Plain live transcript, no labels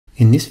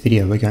In this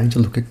video, we're going to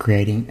look at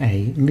creating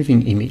a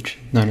moving image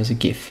known as a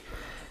GIF.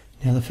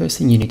 Now, the first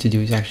thing you need to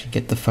do is actually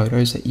get the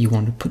photos that you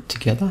want to put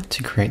together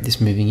to create this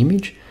moving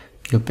image.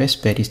 Your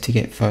best bet is to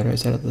get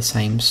photos that are the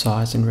same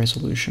size and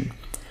resolution.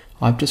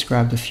 I've just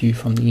grabbed a few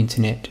from the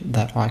internet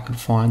that I could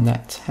find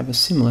that have a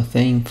similar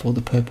theme for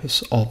the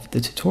purpose of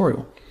the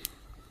tutorial.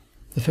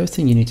 The first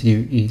thing you need to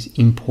do is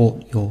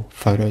import your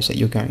photos that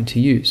you're going to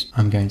use.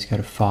 I'm going to go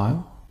to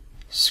File,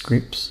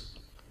 Scripts,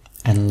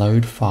 and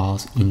load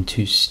files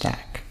into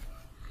Stack.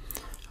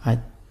 I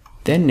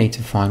then need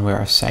to find where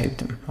I've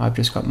saved them. I've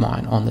just got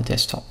mine on the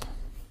desktop.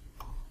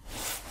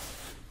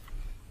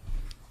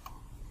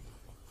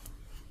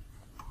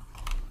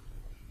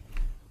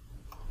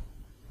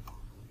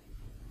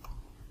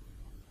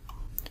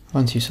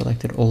 Once you've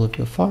selected all of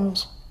your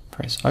files,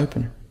 press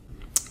Open.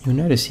 You'll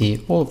notice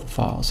here all of the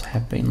files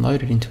have been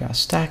loaded into our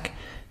stack,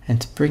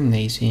 and to bring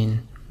these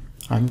in,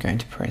 I'm going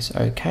to press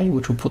OK,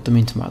 which will put them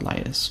into my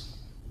layers.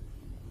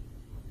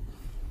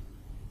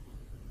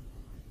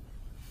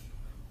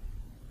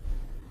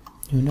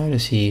 You'll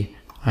notice here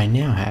I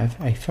now have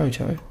a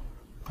photo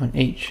on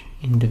each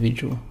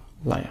individual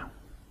layer.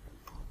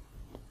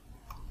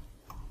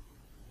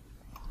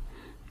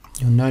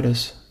 You'll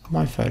notice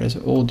my photos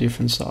are all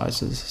different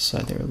sizes, so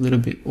they're a little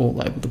bit all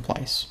over the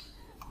place.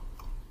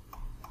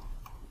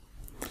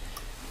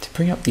 To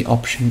bring up the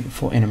option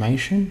for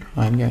animation,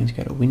 I'm going to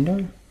go to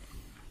Window,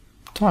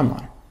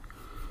 Timeline.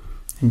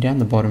 And down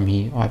the bottom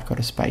here, I've got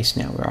a space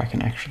now where I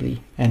can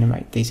actually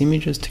animate these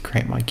images to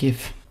create my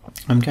GIF.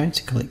 I'm going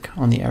to click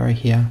on the arrow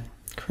here,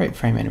 Create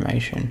Frame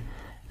Animation,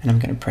 and I'm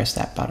going to press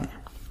that button.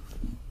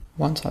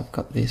 Once I've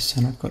got this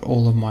and I've got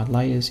all of my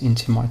layers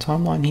into my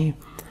timeline here,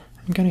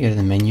 I'm going to go to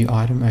the menu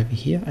item over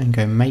here and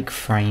go Make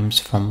Frames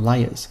from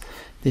Layers.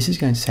 This is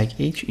going to take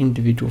each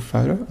individual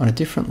photo on a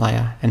different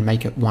layer and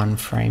make it one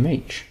frame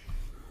each.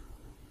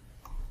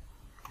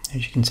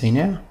 As you can see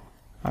now,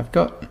 I've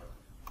got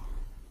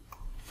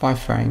 5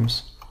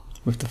 frames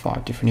with the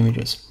 5 different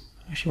images.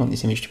 I actually want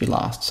this image to be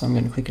last, so I'm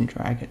going to click and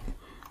drag it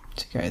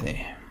to go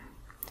there.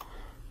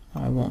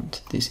 I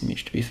want this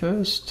image to be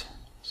first,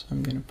 so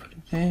I'm going to put it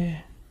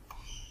there.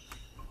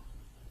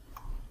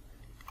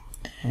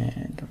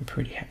 And I'm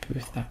pretty happy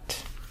with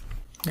that.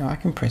 Now I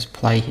can press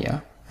play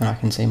here and I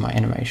can see my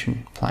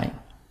animation playing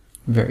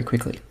very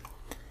quickly.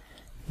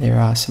 There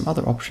are some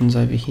other options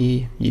over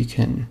here. You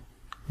can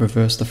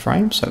reverse the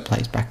frame so it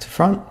plays back to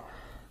front.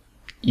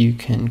 You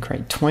can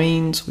create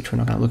tweens, which we're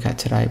not going to look at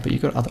today, but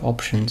you've got other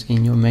options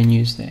in your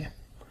menus there.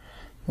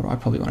 What I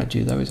probably want to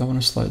do though is I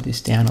want to slow this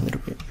down a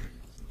little bit.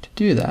 To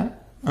do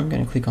that, I'm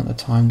going to click on the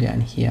time down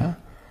here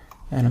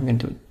and I'm going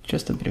to do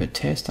just a bit of a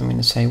test. I'm going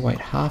to say wait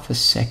half a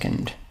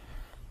second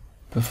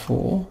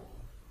before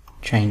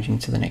changing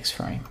to the next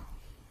frame.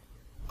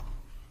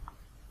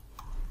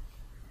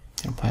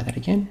 I'll play that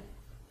again.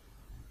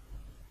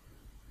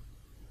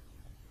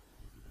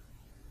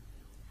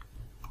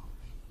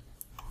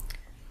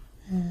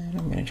 And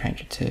I'm going to change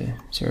it to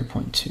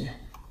 0.2.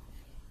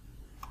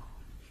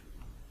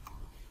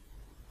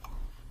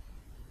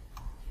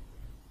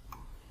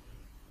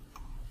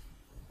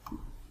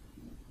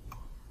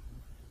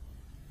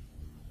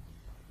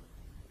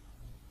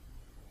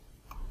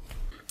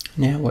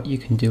 Now what you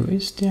can do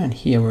is down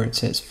here where it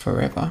says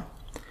forever,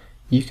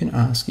 you can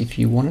ask if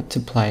you want it to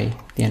play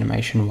the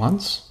animation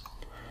once,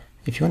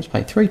 if you want it to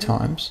play 3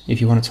 times,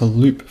 if you want it to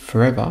loop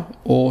forever,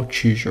 or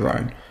choose your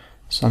own.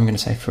 So I'm going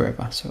to say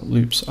forever, so it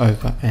loops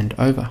over and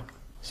over.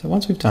 So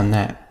once we've done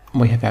that,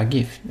 we have our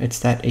GIF. It's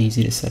that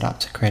easy to set up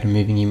to create a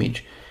moving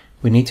image.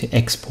 We need to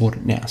export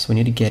it now, so we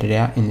need to get it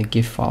out in the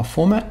GIF file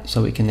format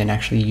so we can then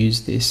actually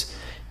use this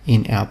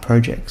in our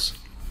projects.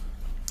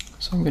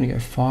 So I'm going to go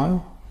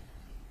File,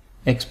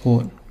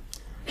 Export,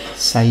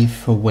 Save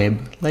for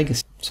Web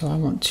Legacy. So I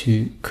want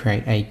to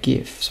create a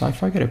GIF. So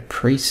if I go to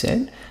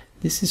Preset,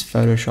 this is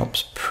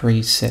Photoshop's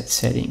preset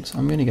settings.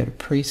 I'm going to go to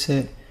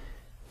Preset,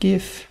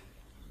 GIF,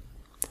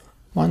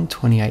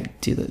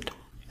 128 ditherd.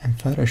 And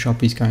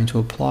Photoshop is going to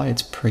apply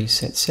its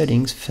preset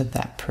settings for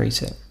that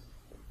preset.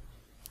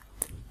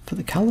 For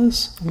the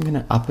colors, I'm going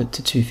to up it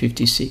to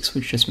 256,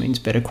 which just means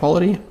better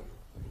quality.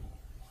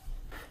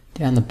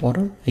 Down the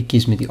bottom, it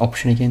gives me the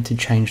option again to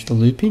change the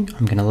looping.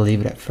 I'm going to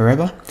leave it at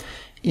forever.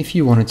 If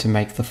you wanted to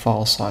make the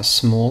file size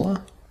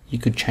smaller, you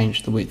could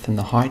change the width and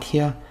the height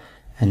here,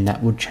 and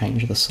that would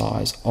change the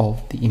size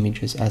of the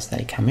images as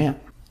they come out.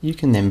 You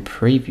can then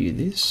preview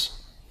this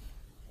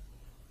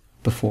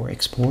before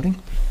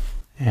exporting,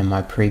 and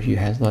my preview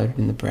has loaded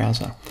in the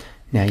browser.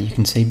 Now you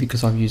can see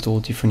because I've used all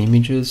different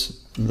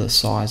images, the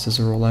sizes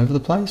are all over the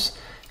place.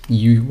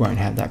 You won't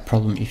have that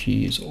problem if you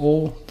use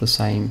all the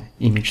same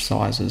image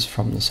sizes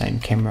from the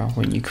same camera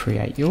when you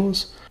create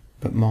yours,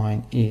 but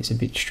mine is a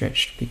bit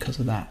stretched because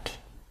of that.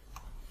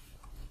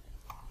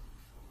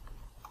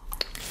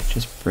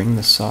 Just bring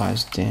the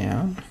size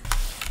down,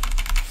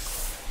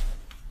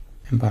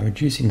 and by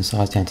reducing the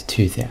size down to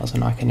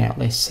 2000 I can now at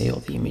least see all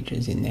the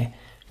images in there.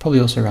 Probably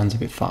also runs a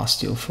bit fast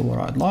still for what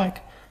I'd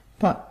like,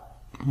 but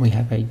we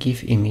have a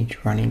GIF image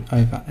running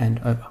over and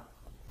over.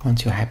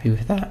 Once you're happy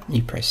with that,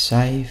 you press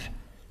Save,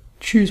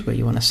 choose where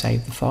you want to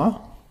save the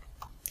file,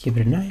 give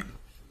it a name,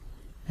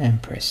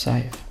 and press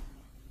save.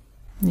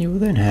 You will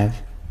then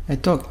have a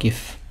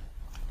 .gif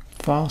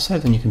file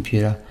saved on your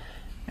computer,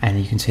 and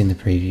you can see in the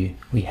preview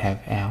we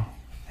have our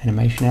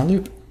animation, our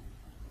loop.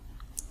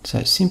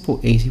 So simple,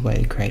 easy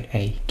way to create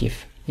a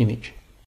GIF image.